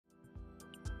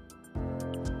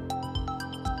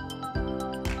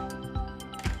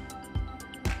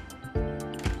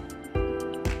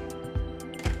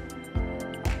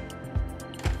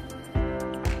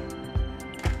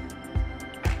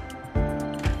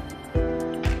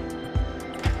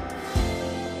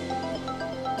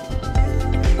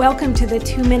Welcome to the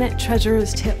 2-Minute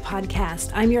Treasurer's Tip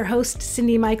podcast. I'm your host,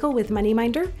 Cyndi Michael with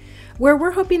MoneyMinder, where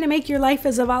we're hoping to make your life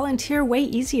as a volunteer way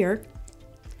easier.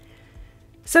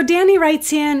 So Danny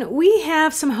writes in, we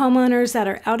have some homeowners that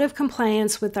are out of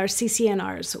compliance with our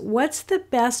CC&Rs. What's the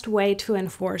best way to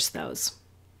enforce those?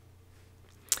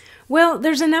 Well,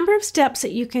 there's a number of steps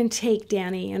that you can take,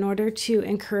 Danny, in order to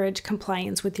encourage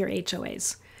compliance with your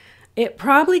HOAs. It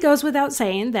probably goes without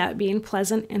saying that being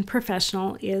pleasant and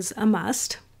professional is a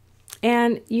must.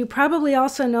 And you probably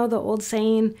also know the old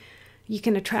saying, you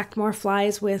can attract more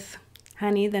flies with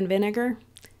honey than vinegar.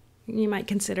 You might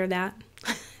consider that.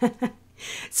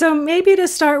 So maybe to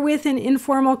start with, an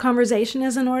informal conversation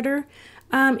is in order.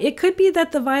 It could be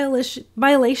that the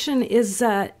violation is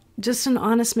just an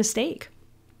honest mistake.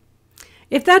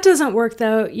 If that doesn't work,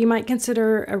 though, you might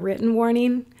consider a written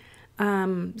warning.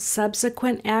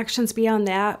 Subsequent actions beyond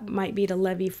that might be to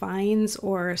levy fines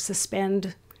or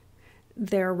suspend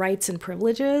their rights and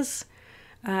privileges.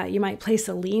 You might place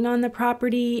a lien on the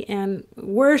property, and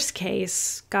worst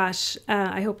case,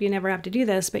 I hope you never have to do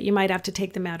this, but you might have to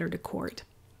take the matter to court.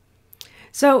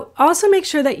 So also make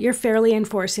sure that you're fairly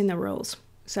enforcing the rules.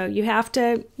 So you have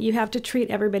to treat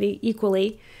everybody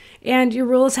equally, and your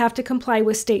rules have to comply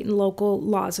with state and local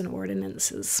laws and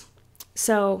ordinances.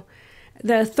 So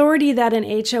the authority that an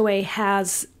HOA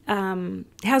has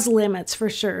limits for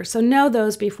sure. So know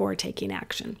those before taking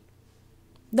action.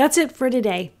 That's it for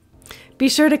today. Be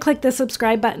sure to click the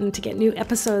subscribe button to get new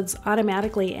episodes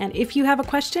automatically. And if you have a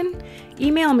question,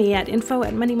 email me at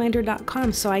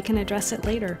info@moneyminder.com so I can address it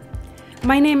later.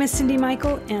 My name is Cyndi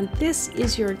Michael, and this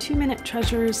is your 2-Minute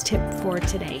Treasurer's Tip for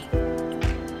today.